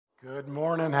Good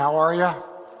morning. How are you?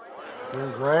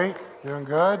 Doing great? Doing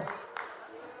good?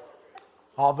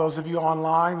 All those of you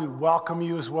online, we welcome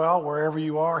you as well, wherever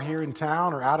you are, here in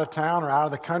town or out of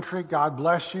the country. God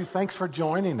bless you. Thanks for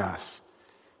joining us.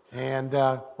 And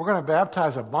we're going to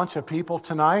baptize a bunch of people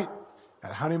tonight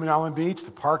at Honeyman Island Beach. The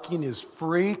parking is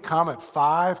free. Come at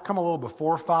 5. Come a little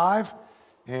before 5.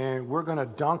 And we're going to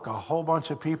dunk a whole bunch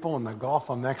of people in the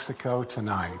Gulf of Mexico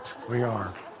tonight. We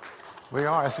are.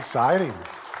 That's exciting.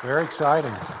 Very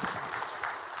exciting.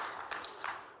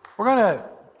 We're going to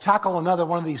tackle another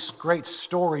one of these great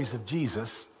stories of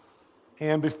Jesus.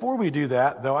 And before we do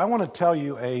that, though, I want to tell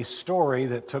you a story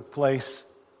that took place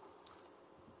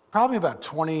probably about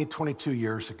 22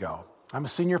 years ago. I'm a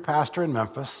senior pastor in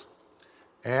Memphis,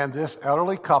 and this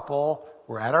elderly couple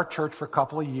were at our church for a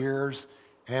couple of years,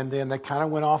 and then they kind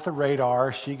of went off the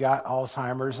radar. She got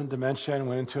Alzheimer's and dementia and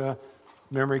went into a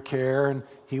memory care, and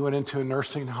he went into a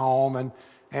nursing home,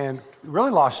 and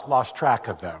really lost track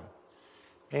of them.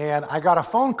 And I got a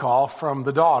phone call from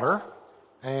the daughter,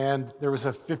 and there was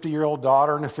a 50-year-old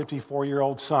daughter and a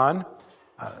 54-year-old son.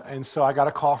 And so I got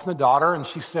a call from the daughter, and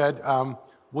she said,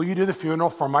 will you do the funeral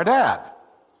for my dad?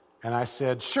 And I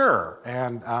said, sure.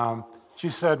 And she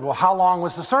said, well, how long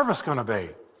was the service going to be?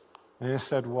 And I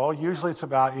said, well, usually it's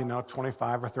about,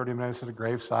 25 or 30 minutes at a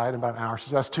graveside, about an hour. She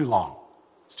said, that's too long.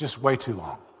 It's just way too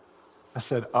long. I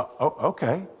said,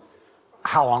 okay.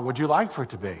 How long would you like for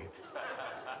it to be?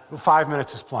 Well, 5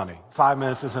 minutes is plenty. 5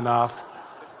 minutes is enough.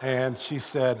 And she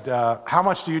said, how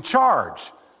much do you charge?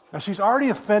 Now, she's already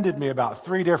offended me about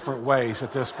 3 different ways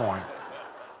at this point.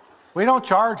 We don't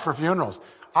charge for funerals.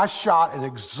 I shot an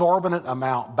exorbitant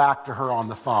amount back to her on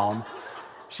the phone.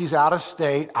 She's out of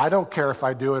state. I don't care if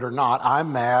I do it or not.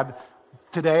 I'm mad.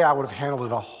 Today, I would have handled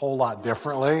it a whole lot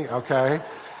differently, okay?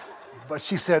 But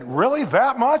she said, really,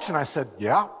 that much? And I said,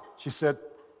 yeah. She said,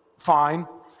 fine.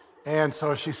 And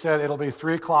so she said, it'll be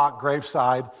 3 o'clock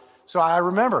graveside. So I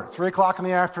remember, 3 o'clock in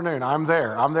the afternoon, I'm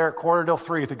there at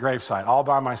 2:45 at the graveside, all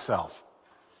by myself.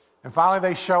 And finally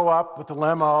they show up with the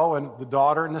limo, and the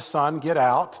daughter and the son get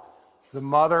out. The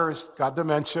mother's got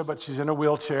dementia, but she's in a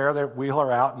wheelchair. They wheel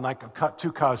her out, and cut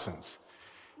 2 cousins.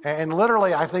 And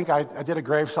literally, I think I did a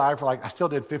graveside for I still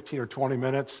did 15 or 20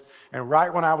 minutes. And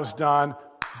right when I was done,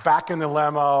 back in the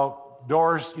limo,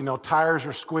 doors, tires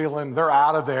are squealing, they're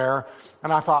out of there.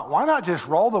 And I thought, why not just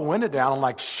roll the window down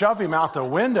and shove him out the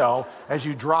window as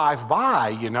you drive by,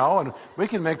 and we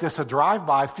can make this a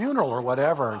drive-by funeral or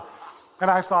whatever.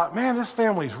 And I thought, man, this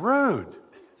family's rude.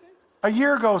 A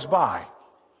year goes by.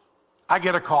 I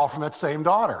get a call from that same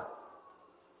daughter.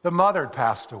 The mother had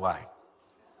passed away.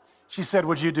 She said,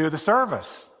 would you do the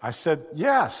service? I said,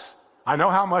 yes. I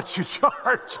know how much you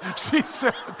charge. She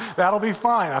said, that'll be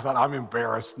fine. I thought, I'm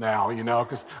embarrassed now,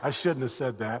 because I shouldn't have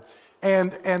said that.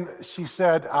 And she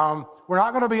said, we're not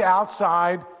going to be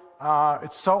outside.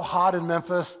 It's so hot in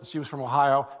Memphis. She was from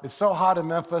Ohio. It's so hot in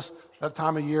Memphis that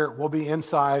time of year. We'll be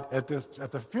inside at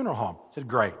the funeral home. I said,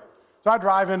 great. So I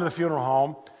drive into the funeral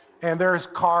home, and there's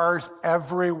cars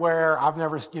everywhere. I've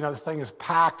never, this thing is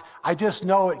packed. I just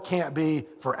know it can't be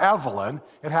for Evelyn.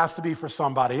 It has to be for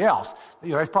somebody else.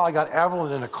 They've probably got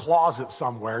Evelyn in a closet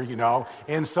somewhere,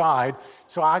 inside.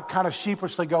 So I kind of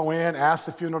sheepishly go in, ask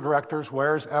the funeral directors,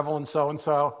 where's Evelyn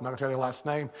so-and-so? I'm not going to tell you their last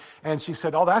name. And she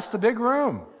said, oh, that's the big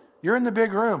room. You're in the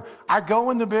big room. I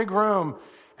go in the big room,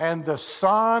 and the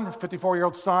son,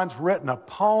 54-year-old son's written a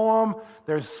poem.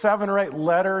 There's 7 or 8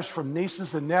 letters from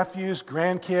nieces and nephews,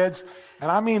 grandkids. And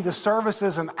I mean, the service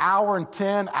is an hour and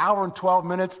 10, hour and 12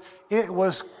 minutes.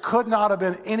 Could not have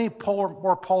been any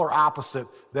more polar opposite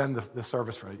than the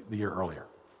service for the year earlier.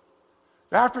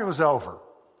 After it was over,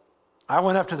 I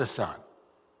went up to the son,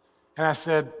 and I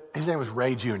said, his name was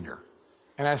Ray Jr.,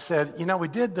 and I said, we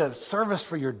did the service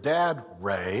for your dad,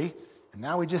 Ray, and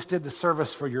now we just did the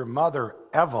service for your mother,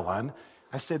 Evelyn.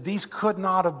 I said, these could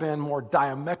not have been more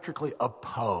diametrically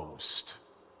opposed.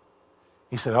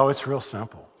 He said, oh, it's real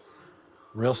simple.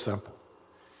 Real simple.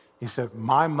 He said,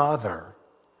 my mother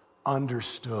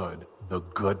understood the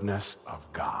goodness of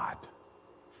God.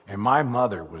 And my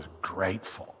mother was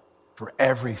grateful for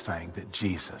everything that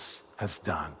Jesus has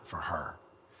done for her.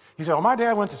 He said, well, my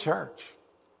dad went to church.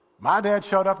 My dad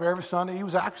showed up every Sunday. He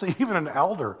was actually even an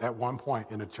elder at one point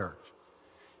in a church.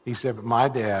 He said, but my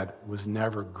dad was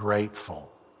never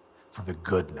grateful for the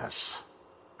goodness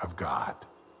of God.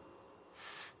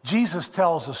 Jesus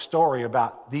tells a story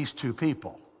about these 2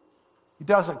 people. He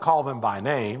doesn't call them by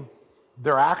name.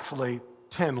 They're actually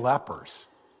 10 lepers.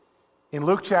 In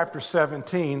Luke chapter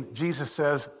 17, Jesus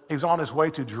says he was on his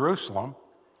way to Jerusalem.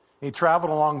 He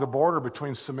traveled along the border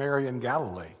between Samaria and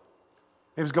Galilee.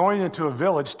 He was going into a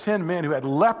village. 10 men who had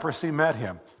leprosy met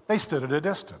him. They stood at a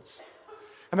distance.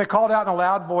 And they called out in a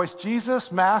loud voice,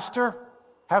 "Jesus, Master,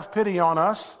 have pity on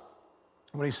us."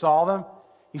 When he saw them,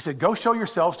 he said, "Go show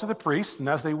yourselves to the priests." And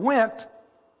as they went,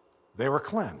 they were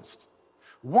cleansed.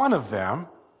 One of them,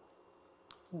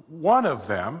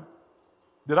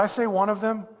 did I say one of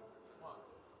them?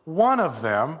 One of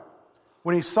them,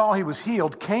 when he saw he was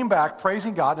healed, came back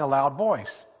praising God in a loud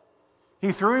voice.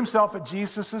 He threw himself at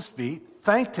Jesus' feet,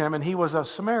 thanked him, and he was a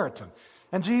Samaritan.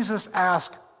 And Jesus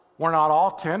asked, "Were not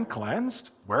all 10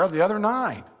 cleansed? Where are the other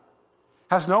 9?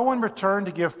 Has no one returned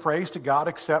to give praise to God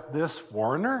except this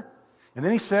foreigner?" And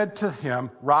then he said to him,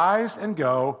 "Rise and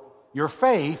go. Your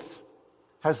faith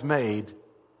has made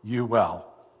you well."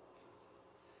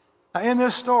 Now, in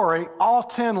this story, all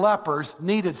 10 lepers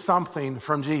needed something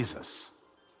from Jesus.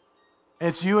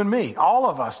 It's you and me. All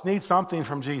of us need something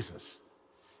from Jesus.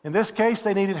 In this case,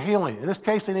 they needed healing. In this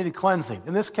case, they needed cleansing.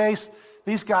 In this case,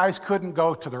 these guys couldn't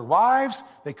go to their wives.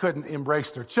 They couldn't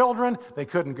embrace their children. They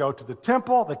couldn't go to the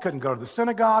temple. They couldn't go to the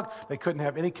synagogue. They couldn't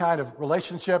have any kind of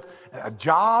relationship, a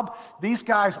job. These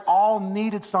guys all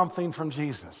needed something from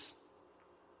Jesus.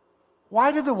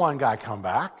 Why did the one guy come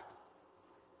back?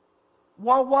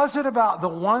 What was it about the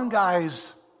one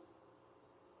guy's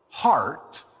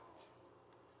heart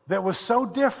that was so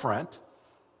different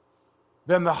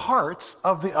than the hearts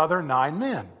of the other 9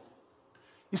 men?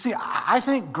 You see, I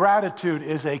think gratitude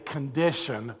is a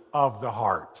condition of the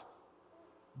heart.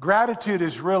 Gratitude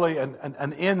is really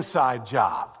an inside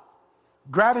job.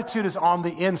 Gratitude is on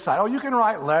the inside. Oh, you can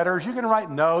write letters, you can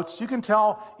write notes, you can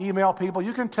email people,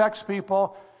 you can text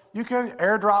people, you can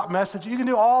airdrop message, you can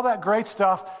do all that great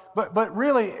stuff. But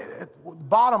really,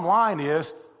 bottom line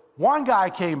is, one guy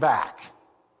came back.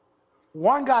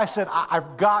 One guy said,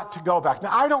 "I've got to go back."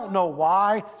 Now, I don't know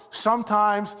why.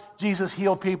 Sometimes Jesus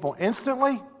healed people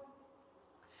instantly,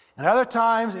 and other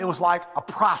times it was like a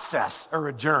process or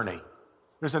a journey.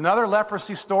 There's another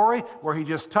leprosy story where he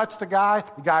just touched the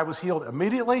guy was healed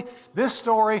immediately. This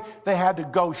story, they had to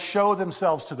go show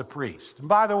themselves to the priest. And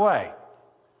by the way,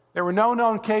 there were no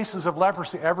known cases of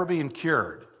leprosy ever being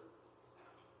cured.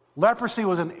 Leprosy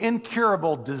was an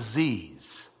incurable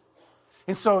disease.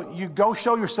 And so you go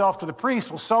show yourself to the priest.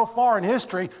 Well, so far in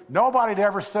history, nobody had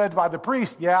ever said by the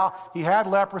priest, "Yeah, he had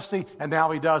leprosy and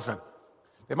now he doesn't."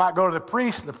 They might go to the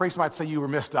priest and the priest might say, "You were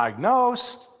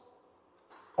misdiagnosed,"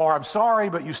 or "I'm sorry,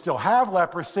 but you still have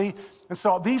leprosy." And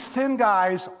so these 10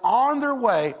 guys on their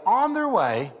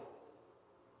way,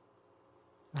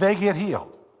 they get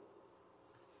healed.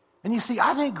 And you see,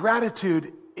 I think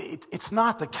gratitude, it's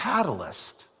not the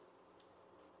catalyst.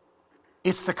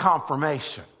 It's the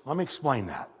confirmation. Let me explain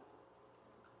that.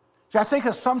 See, I think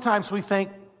that sometimes we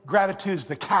think gratitude is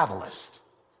the catalyst.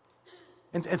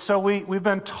 And so we've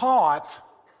been taught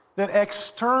that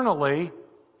externally,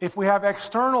 if we have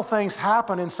external things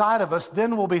happen inside of us,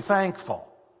 then we'll be thankful.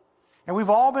 And we've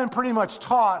all been pretty much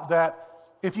taught that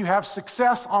if you have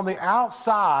success on the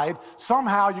outside,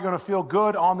 somehow you're going to feel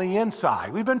good on the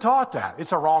inside. We've been taught that.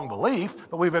 It's a wrong belief,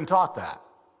 but we've been taught that.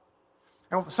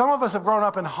 And some of us have grown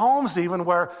up in homes even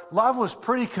where love was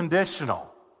pretty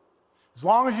conditional. As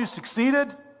long as you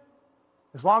succeeded,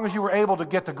 as long as you were able to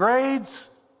get the grades,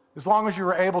 as long as you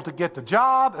were able to get the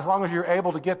job, as long as you were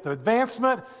able to get the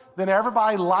advancement, then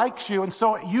everybody likes you. And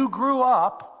so you grew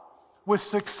up with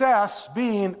success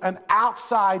being an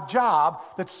outside job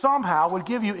that somehow would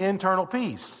give you internal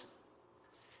peace.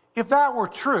 If that were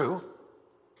true,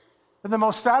 then the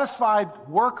most satisfied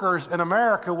workers in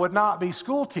America would not be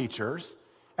school teachers,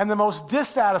 and the most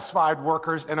dissatisfied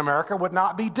workers in America would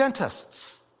not be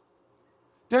dentists.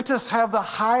 Dentists have the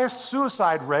highest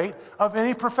suicide rate of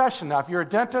any profession. Now, if you're a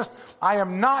dentist, I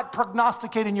am not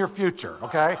prognosticating your future,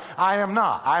 okay? I am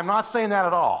not. I am not saying that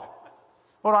at all.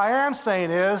 What I am saying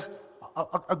is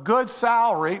a good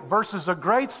salary versus a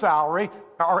great salary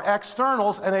are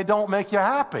externals, and they don't make you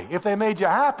happy. If they made you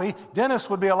happy, dentists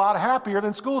would be a lot happier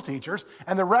than school teachers,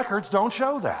 and the records don't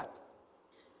show that.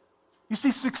 You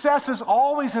see, success is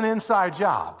always an inside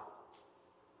job.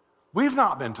 We've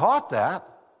not been taught that.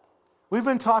 We've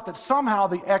been taught that somehow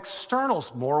the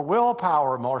externals, more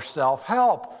willpower, more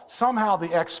self-help, somehow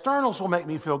the externals will make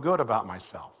me feel good about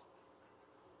myself.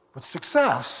 But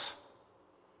success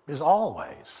is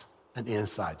always an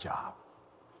inside job.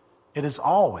 It is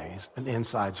always an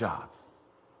inside job,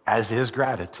 as is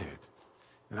gratitude.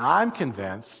 And I'm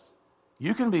convinced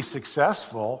you can be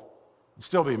successful and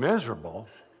still be miserable,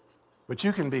 but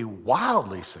you can be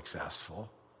wildly successful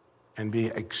and be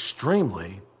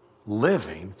extremely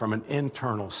living from an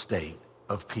internal state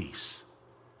of peace.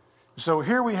 So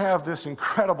here we have this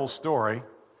incredible story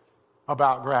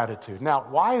about gratitude. Now,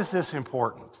 why is this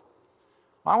important?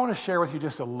 I want to share with you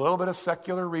just a little bit of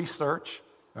secular research.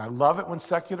 I love it when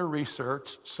secular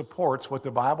research supports what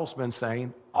the Bible's been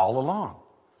saying all along.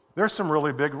 There's some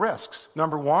really big risks.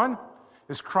 Number one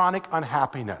is chronic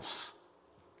unhappiness.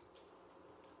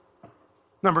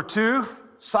 Number two,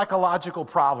 psychological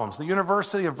problems. The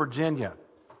University of Virginia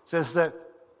says that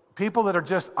people that are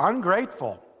just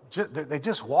ungrateful, they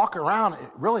just walk around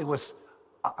really with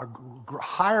a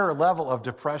higher level of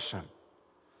depression.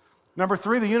 Number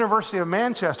three, the University of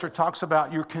Manchester talks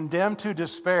about you're condemned to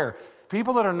despair.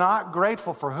 People that are not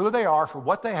grateful for who they are, for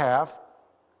what they have,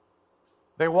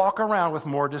 they walk around with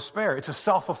more despair. It's a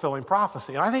self-fulfilling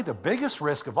prophecy. And I think the biggest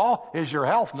risk of all is your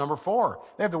health, number four.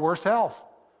 They have the worst health.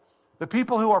 The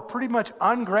people who are pretty much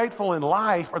ungrateful in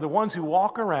life are the ones who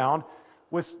walk around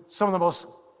with some of the most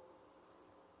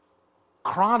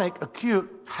chronic, acute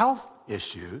health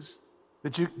issues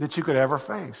that you could ever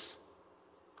face.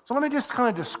 So let me just kind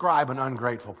of describe an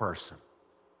ungrateful person.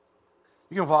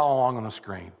 You can follow along on the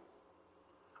screen.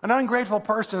 An ungrateful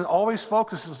person always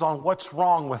focuses on what's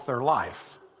wrong with their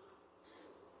life.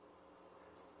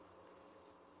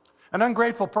 An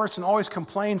ungrateful person always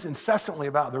complains incessantly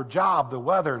about their job, the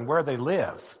weather, and where they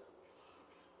live.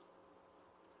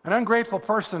 An ungrateful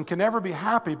person can never be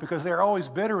happy because they're always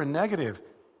bitter and negative.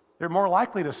 They're more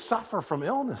likely to suffer from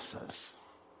illnesses.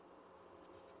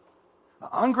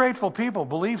 Ungrateful people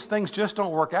believe things just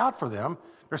don't work out for them.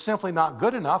 They're simply not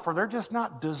good enough, or they're just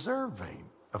not deserving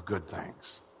of good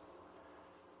things.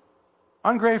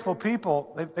 Ungrateful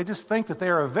people, they just think that they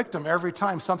are a victim every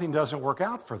time something doesn't work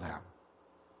out for them.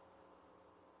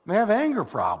 They have anger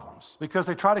problems because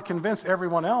they try to convince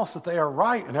everyone else that they are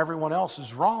right and everyone else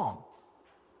is wrong.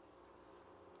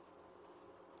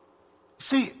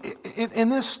 See, in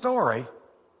this story,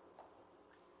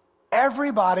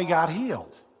 everybody got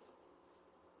healed,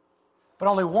 but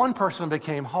only one person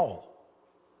became whole.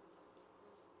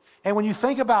 And when you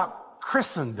think about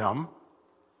Christendom,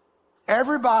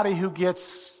 everybody who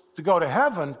gets to go to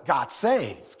heaven got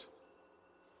saved.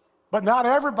 But not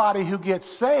everybody who gets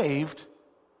saved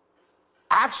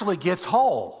actually gets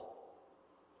whole.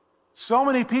 So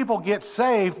many people get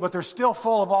saved, but they're still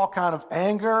full of all kind of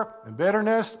anger and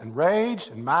bitterness and rage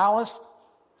and malice.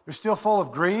 They're still full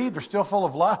of greed. They're still full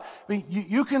of lust. I mean,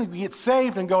 you can get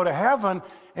saved and go to heaven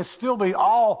and still be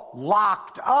all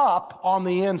locked up on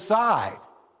the inside.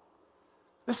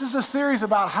 This is a series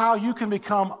about how you can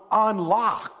become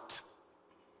unlocked.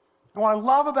 And what I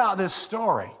love about this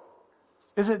story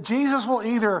is that Jesus will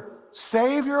either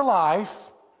save your life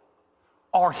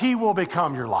or he will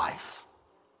become your life.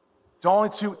 It's only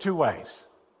two ways.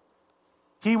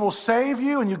 He will save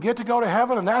you and you get to go to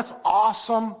heaven, and that's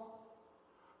awesome.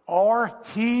 Or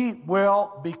he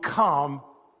will become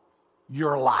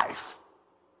your life.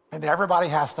 And everybody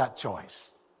has that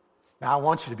choice. Now, I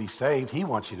want you to be saved. He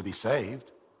wants you to be saved.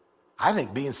 I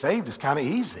think being saved is kind of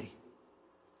easy.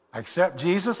 I accept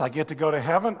Jesus, I get to go to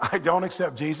heaven. I don't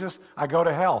accept Jesus, I go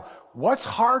to hell. What's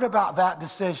hard about that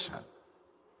decision?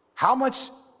 How much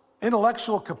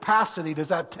intellectual capacity does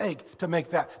that take to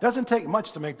make that? It doesn't take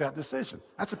much to make that decision.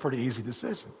 That's a pretty easy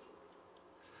decision.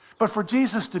 But for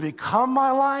Jesus to become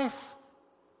my life,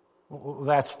 well,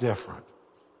 that's different.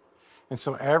 And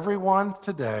so everyone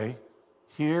today,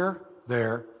 here,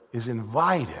 there, is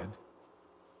invited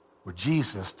where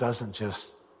Jesus doesn't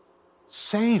just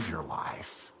save your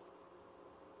life,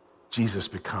 Jesus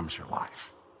becomes your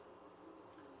life.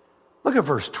 Look at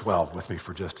verse 12 with me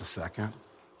for just a second.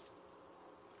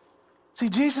 See,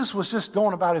 Jesus was just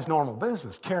going about his normal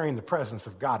business, carrying the presence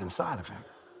of God inside of him.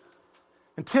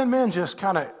 And 10 men just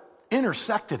kind of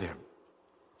intersected him,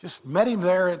 just met him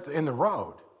there in the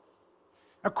road.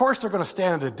 Of course, they're going to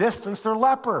stand at a distance. They're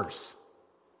lepers.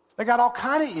 They got all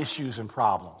kind of issues and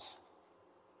problems.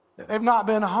 They've not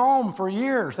been home for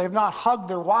years. They've not hugged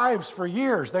their wives for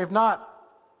years. They've not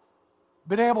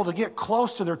been able to get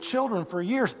close to their children for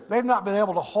years. They've not been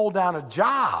able to hold down a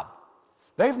job.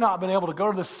 They've not been able to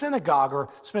go to the synagogue or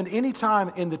spend any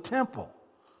time in the temple.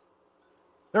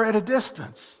 They're at a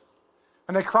distance.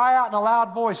 And they cry out in a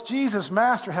loud voice, Jesus,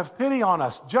 Master, have pity on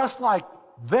us. Just like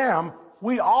them,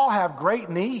 we all have great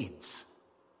needs.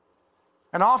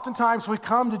 And oftentimes we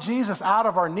come to Jesus out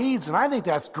of our needs, and I think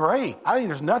that's great. I think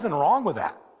there's nothing wrong with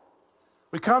that.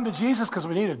 We come to Jesus because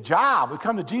we need a job. We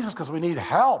come to Jesus because we need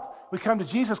help. We come to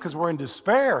Jesus because we're in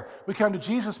despair. We come to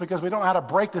Jesus because we don't know how to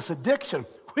break this addiction.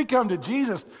 We come to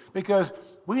Jesus because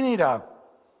we need a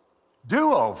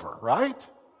do-over, right?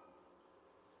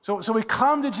 So we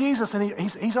come to Jesus, and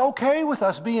he's okay with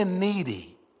us being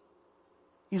needy.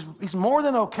 He's more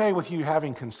than okay with you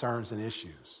having concerns and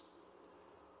issues.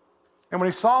 And when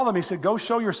he saw them, he said, go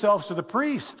show yourselves to the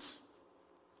priests.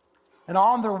 And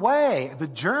on their way, the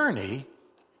journey,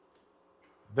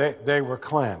 they were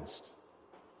cleansed.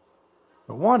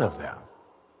 But one of them,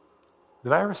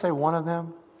 did I ever say one of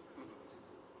them?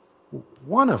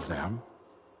 One of them,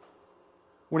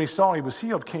 when he saw he was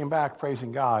healed, came back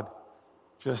praising God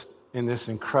just in this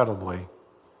incredibly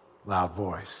loud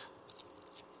voice.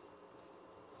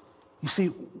 You see,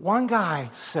 one guy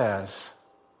says,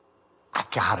 I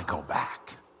got to go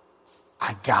back.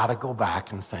 I got to go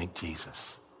back and thank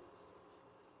Jesus.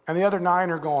 And the other 9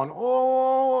 are going,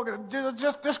 oh,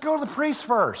 just go to the priest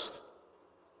first.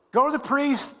 Go to the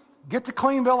priest, get the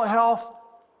clean bill of health.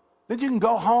 Then you can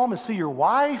go home and see your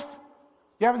wife.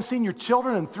 You haven't seen your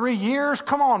children in 3 years.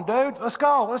 Come on, dude. Let's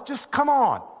go. Let's just come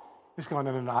on. He's going,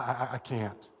 no, I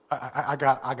can't. I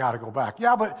got to go back.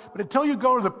 Yeah, but until you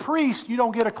go to the priest, you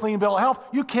don't get a clean bill of health.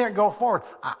 You can't go forward.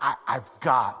 I've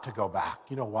got to go back.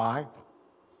 You know why?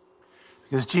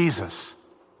 Because Jesus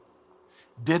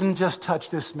didn't just touch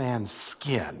this man's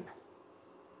skin.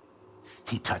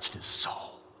 He touched his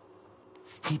soul.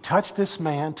 He touched this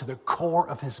man to the core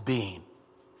of his being.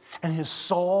 And his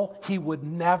soul, he would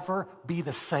never be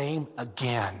the same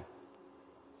again.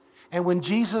 And when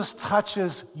Jesus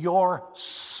touches your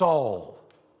soul,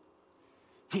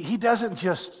 he doesn't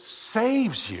just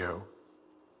saves you,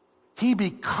 he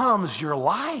becomes your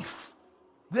life.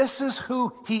 This is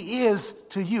who he is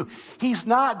to you. He's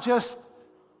not just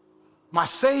my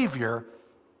Savior,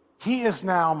 he is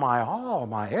now my all,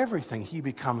 my everything. He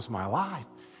becomes my life.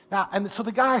 Now, and so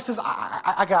the guy says,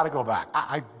 I got to go back.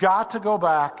 I got to go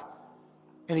back.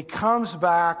 And he comes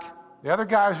back. The other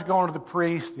guys are going to the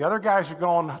priest. The other guys are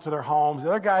going to their homes. The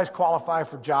other guys qualify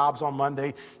for jobs on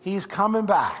Monday. He's coming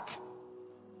back.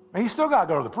 And he's still got to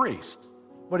go to the priest.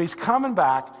 But he's coming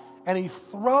back, and he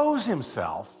throws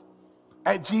himself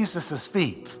at Jesus'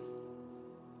 feet.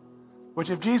 Which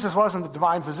if Jesus wasn't the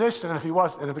divine physician, and if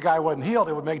the guy wasn't healed,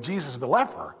 it would make Jesus the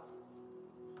leper.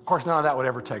 Of course, none of that would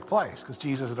ever take place because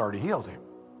Jesus had already healed him.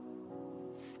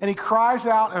 And he cries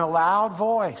out in a loud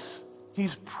voice.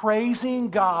 He's praising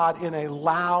God in a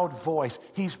loud voice.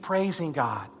 He's praising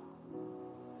God.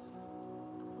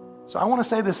 So I want to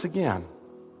say this again.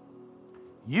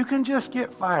 You can just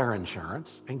get fire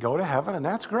insurance and go to heaven, and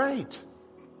that's great.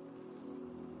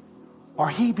 Or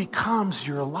he becomes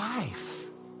your life.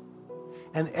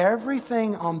 And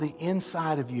everything on the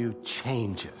inside of you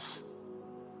changes,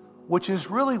 which is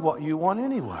really what you want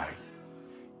anyway.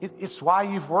 It's why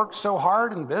you've worked so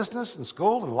hard in business and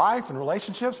school and life and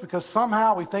relationships, because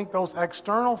somehow we think those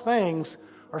external things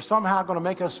are somehow going to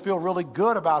make us feel really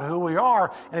good about who we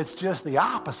are, and it's just the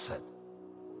opposite.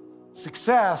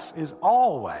 Success is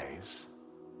always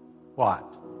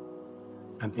what?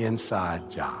 An inside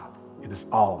job. It is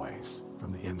always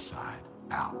from the inside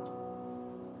out.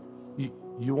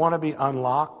 You want to be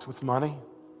unlocked with money?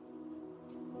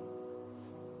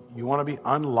 You want to be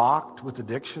unlocked with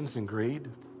addictions and greed?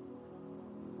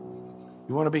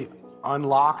 You want to be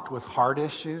unlocked with heart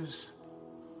issues?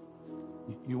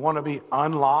 You want to be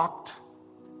unlocked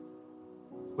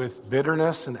with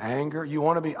bitterness and anger? You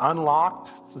want to be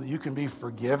unlocked so that you can be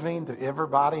forgiving to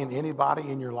everybody and anybody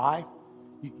in your life?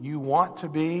 You want to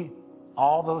be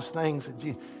all those things that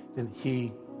Jesus, then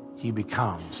he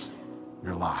becomes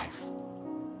your life.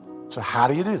 So how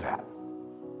do you do that?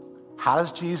 How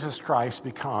does Jesus Christ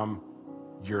become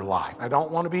your life? I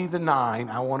don't want to be the 9.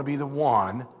 I want to be the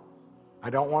 1. I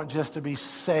don't want just to be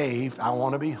saved. I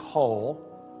want to be whole.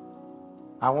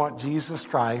 I want Jesus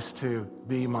Christ to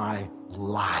be my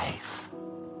life.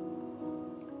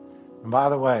 And by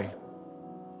the way,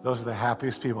 those are the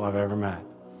happiest people I've ever met.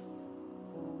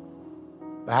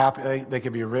 They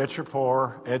could be rich or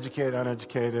poor, educated,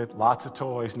 uneducated, lots of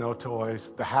toys, no toys.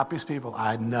 The happiest people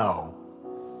I know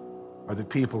are the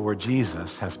people where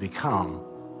Jesus has become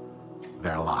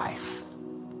their life.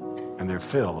 And they're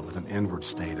filled with an inward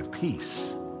state of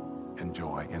peace and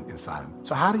joy inside them.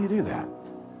 So how do you do that?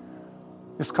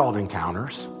 It's called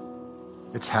encounters.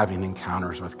 It's having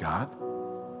encounters with God.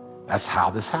 That's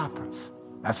how this happens.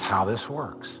 That's how this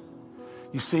works.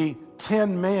 You see,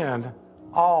 10 men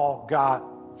all got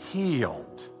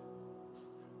healed.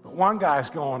 But one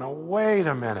guy's going, oh, wait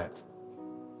a minute.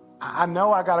 I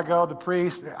know I got to go to the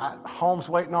priest. Home's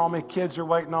waiting on me. Kids are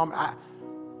waiting on me.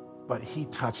 But he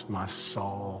touched my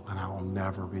soul, and I will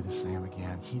never be the same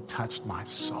again. He touched my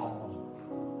soul.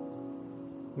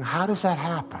 Now, how does that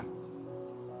happen?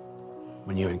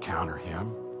 When you encounter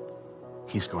him,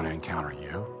 he's going to encounter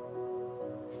you.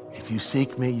 If you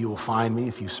seek me, you will find me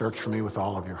if you search for me with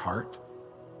all of your heart.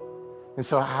 And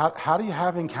so how do you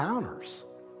have encounters?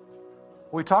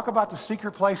 We talk about the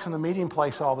secret place and the meeting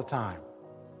place all the time.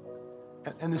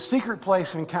 And the secret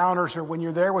place encounters are when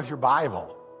you're there with your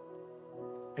Bible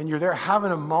and you're there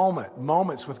having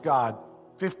moments with God,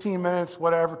 15 minutes,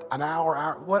 whatever, an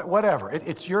hour, whatever.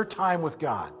 It's your time with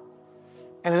God.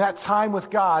 And in that time with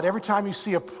God, every time you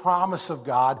see a promise of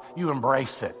God, you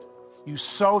embrace it. You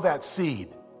sow that seed.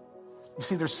 You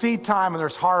see, there's seed time and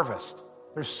there's harvest.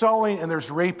 There's sowing and there's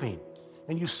reaping.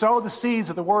 And you sow the seeds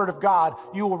of the Word of God,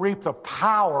 you will reap the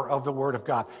power of the Word of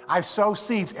God. I sow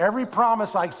seeds. Every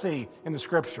promise I see in the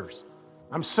Scriptures,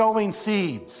 I'm sowing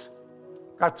seeds.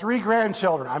 Got 3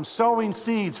 grandchildren. I'm sowing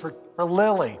seeds for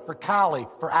Lily, for Callie,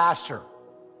 for Asher.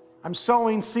 I'm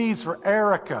sowing seeds for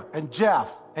Erica and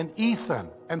Jeff and Ethan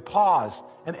and Paz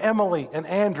and Emily and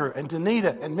Andrew and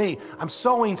Danita and me. I'm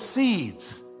sowing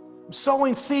seeds. I'm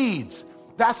sowing seeds.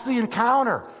 That's the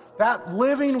encounter. That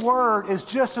living word is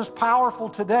just as powerful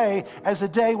today as the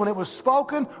day when it was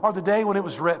spoken or the day when it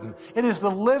was written. It is the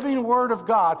living word of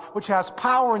God which has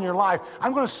power in your life.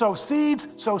 I'm going to sow seeds,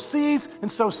 and sow seeds,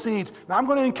 and I'm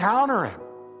going to encounter him.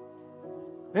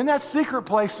 In that secret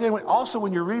place, then, also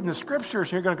when you're reading the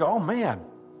scriptures, you're going to go, oh man,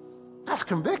 that's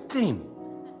convicting.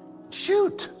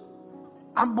 Shoot,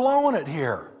 I'm blowing it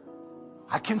here.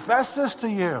 I confess this to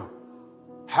you.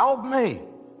 Help me.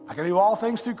 I can do all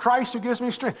things through Christ who gives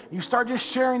me strength. You start just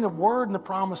sharing the word and the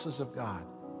promises of God.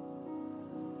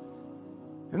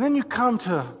 And then you come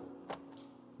to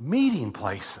meeting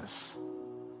places.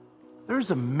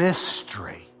 There's a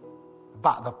mystery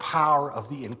about the power of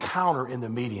the encounter in the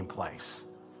meeting place.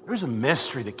 There's a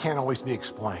mystery that can't always be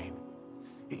explained.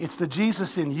 It's the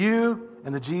Jesus in you,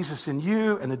 and the Jesus in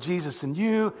you, and the Jesus in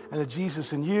you, and the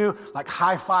Jesus in you, like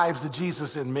high fives the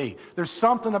Jesus in me. There's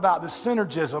something about the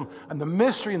synergism and the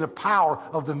mystery and the power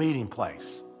of the meeting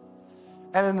place.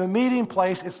 And in the meeting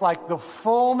place, it's like the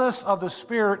fullness of the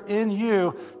Spirit in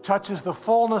you touches the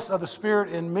fullness of the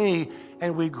Spirit in me,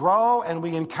 and we grow and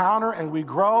we encounter and we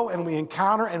grow and we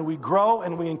encounter and we grow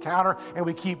and we encounter and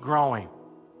we keep growing.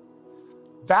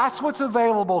 That's what's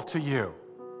available to you.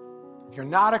 If you're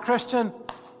not a Christian,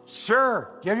 sure,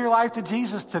 give your life to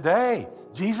Jesus today.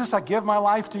 Jesus, I give my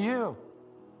life to you.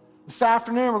 This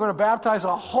afternoon, we're going to baptize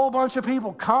a whole bunch of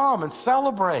people. Come and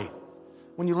celebrate.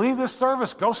 When you leave this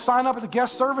service, go sign up at the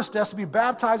guest service desk to be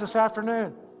baptized this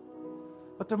afternoon.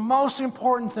 But the most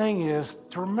important thing is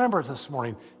to remember this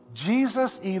morning,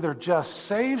 Jesus either just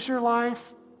saves your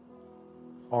life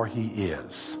or he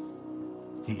is.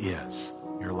 He is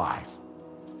your life.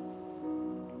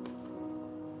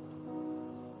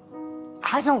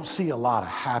 I don't see a lot of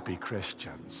happy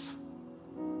Christians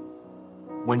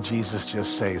when Jesus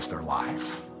just saves their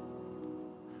life.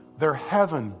 They're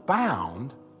heaven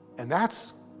bound, and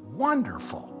that's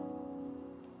wonderful.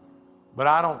 But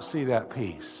I don't see that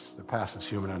peace that passes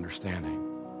human understanding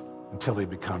until he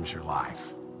becomes your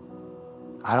life.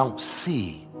 I don't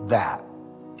see that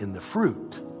in the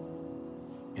fruit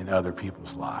in other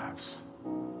people's lives.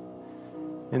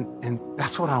 And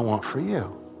that's what I want for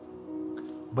you.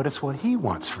 But it's what he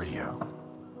wants for you.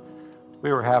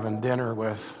 We were having dinner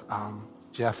with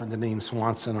Jeff and Deneen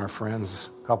Swanson, our friends,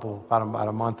 about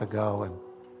a month ago, and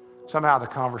somehow the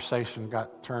conversation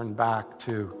got turned back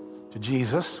to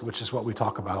Jesus, which is what we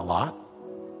talk about a lot.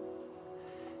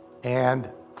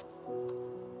 And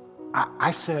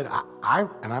I said,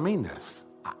 and I mean this,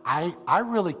 I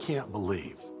really can't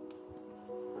believe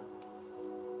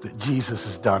that Jesus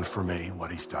has done for me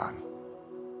what he's done.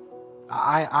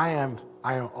 I am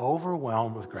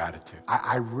overwhelmed with gratitude.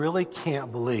 I really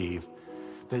can't believe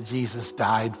that Jesus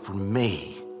died for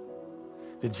me,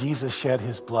 that Jesus shed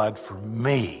his blood for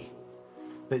me,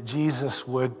 that Jesus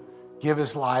would give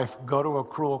his life, go to a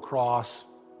cruel cross,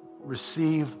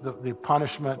 receive the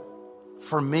punishment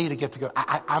for me to get to go.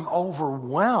 I'm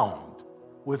overwhelmed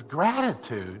with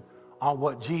gratitude on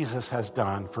what Jesus has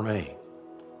done for me.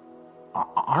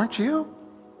 Aren't you?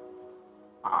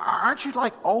 Aren't you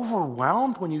like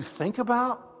overwhelmed when you think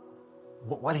about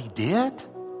what he did?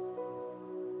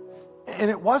 And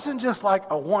it wasn't just like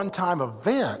a one-time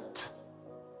event.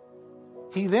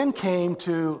 He then came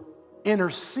to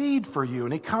intercede for you,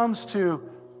 and he comes to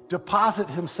deposit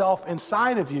himself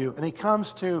inside of you, and he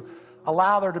comes to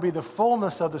allow there to be the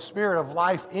fullness of the Spirit of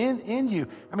life in you.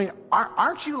 I mean,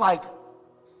 aren't you like,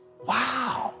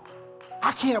 wow,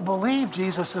 I can't believe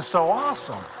Jesus is so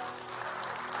awesome.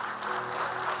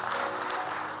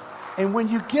 And when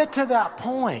you get to that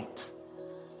point,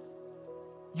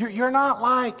 you're not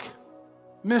like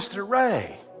Mr.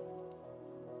 Ray,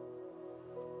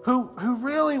 who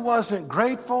really wasn't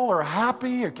grateful or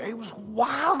happy. He was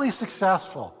wildly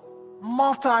successful,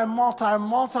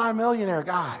 multi-millionaire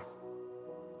guy.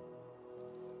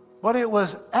 but it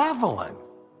was Evelyn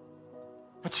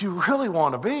that you really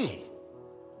want to be.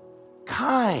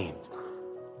 Kind,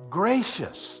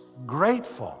 gracious,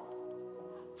 grateful,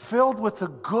 filled with the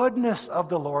goodness of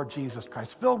the Lord Jesus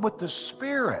Christ, filled with the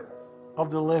Spirit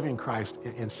of the living Christ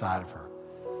inside of her.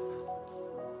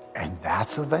 And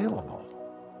that's available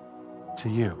to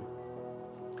you.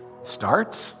 It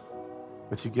starts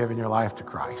with you giving your life to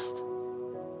Christ.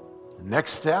 The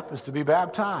next step is to be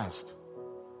baptized.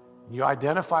 You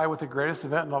identify with the greatest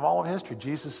event in all of history,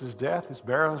 Jesus' death, his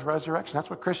burial, his resurrection. That's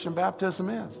what Christian baptism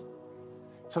is.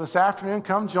 So this afternoon,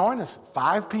 come join us at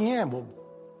 5 p.m.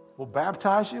 We'll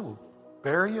baptize you, we'll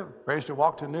bury you, raise you to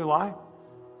walk to a new life.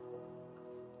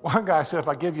 One guy said, if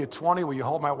I give you 20, will you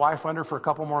hold my wife under for a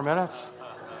couple more minutes?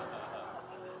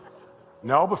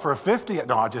 No, but for a 50,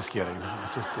 no, just kidding.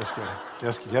 Just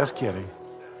kidding. Just kidding.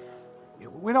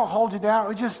 We don't hold you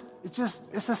down.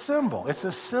 It's a symbol. It's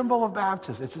a symbol of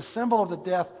baptism. It's a symbol of the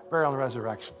death, burial, and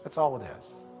resurrection. That's all it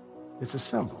is. It's a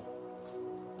symbol.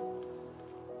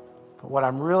 But what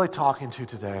I'm really talking to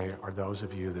today are those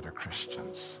of you that are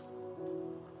Christians.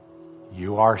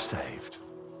 You are saved.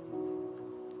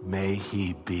 May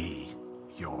he be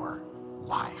your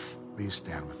life. Will you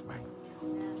stand with me?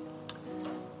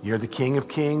 You're the King of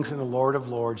Kings and the Lord of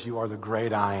Lords. You are the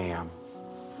great I am.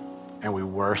 And we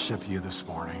worship you this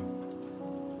morning.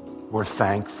 We're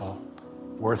thankful.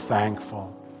 We're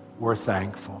thankful. We're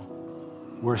thankful.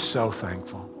 We're so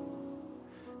thankful.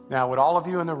 Now, would all of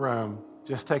you in the room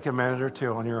just take a minute or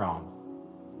two on your own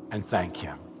and thank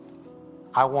him?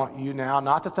 I want you now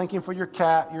not to thank him for your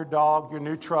cat, your dog, your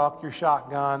new truck, your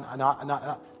shotgun.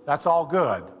 That's all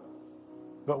good.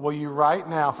 But will you right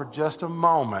now, for just a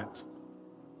moment,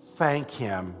 thank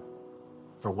him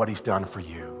for what he's done for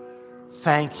you?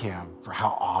 Thank him for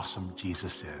how awesome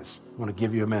Jesus is. I want to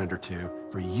give you a minute or two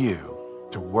for you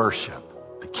to worship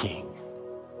the King.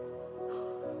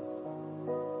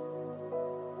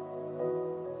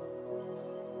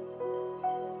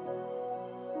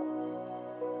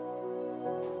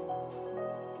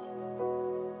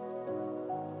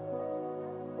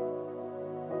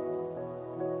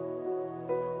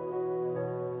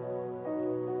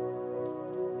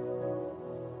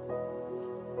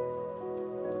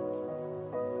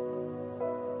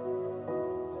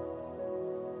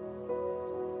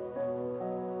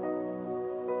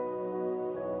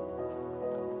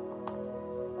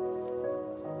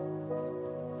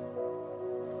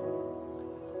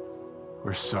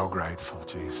 We're so grateful,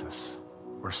 Jesus.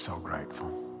 We're so grateful.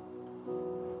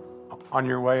 On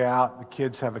your way out, the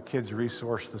kids have a kids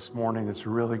resource this morning that's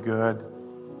really good.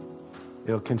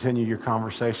 It'll continue your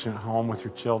conversation at home with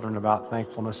your children about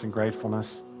thankfulness and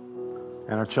gratefulness.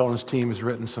 And our children's team has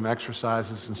written some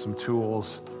exercises and some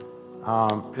tools.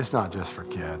 It's not just for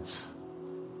kids.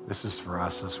 This is for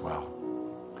us as well.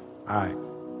 All right.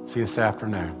 See you this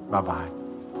afternoon. Bye-bye.